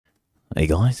Hey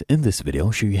guys, in this video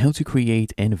I'll show you how to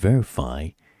create and verify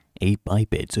a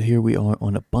Bybit. So here we are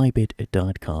on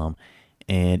bybit.com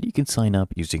and you can sign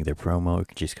up using their promo. You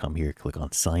can just come here, click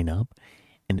on sign up,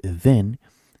 and then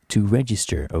to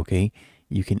register, okay,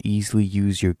 you can easily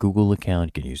use your Google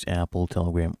account. You can use Apple,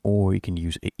 Telegram, or you can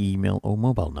use an email or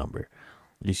mobile number.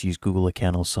 I'll just use Google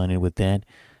account. I'll sign in with that.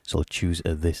 So I'll choose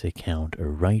this account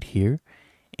right here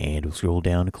and we'll scroll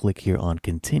down, click here on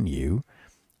continue,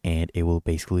 and it will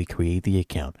basically create the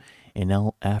account. And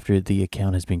now after the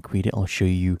account has been created, I'll show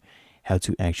you how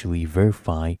to actually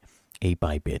verify a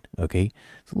Bybit. Okay,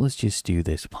 so let's just do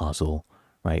this puzzle.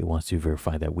 Right, it wants to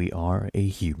verify that we are a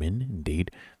human. Indeed,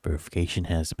 verification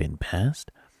has been passed,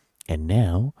 and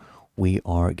now we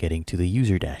are getting to the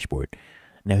user dashboard.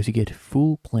 Now to get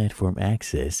full platform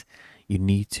access, you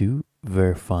need to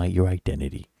verify your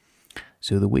identity.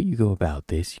 So the way you go about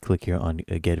this, you click here on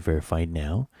get verified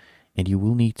now, and you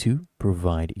will need to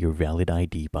provide your valid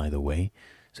ID, by the way.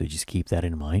 So just keep that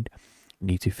in mind. You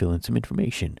need to fill in some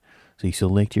information. So you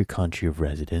select your country of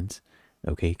residence.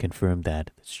 Okay, confirm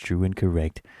that it's true and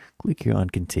correct. Click here on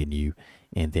continue,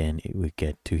 and then it will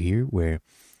get to here where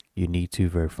you need to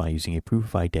verify using a proof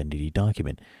of identity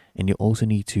document. And you also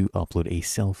need to upload a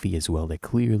selfie as well that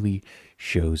clearly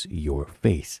shows your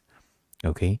face.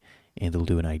 Okay, and they'll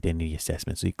do an identity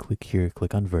assessment. So you click here,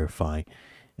 click on verify,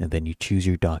 and then you choose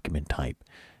your document type.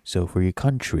 So for your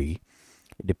country,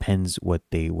 it depends what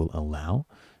they will allow.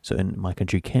 So in my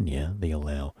country, Kenya, they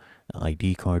allow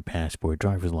ID card, passport,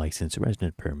 driver's license,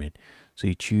 resident permit. So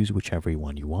you choose whichever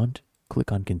one you want,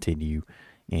 click on continue,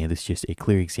 and this is just a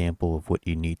clear example of what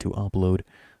you need to upload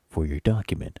for your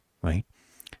document, right?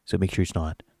 So make sure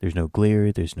there's no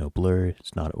glare, there's no blur,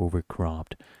 it's not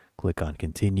overcropped. Click on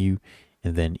continue,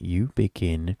 and then you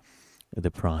begin the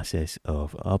process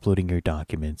of uploading your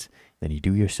documents. Then you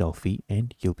do your selfie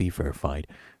and you'll be verified.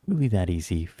 Really that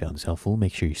easy. Found this helpful?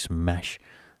 Make sure you smash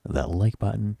that like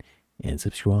button and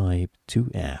subscribe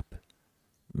to App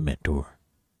Mentor.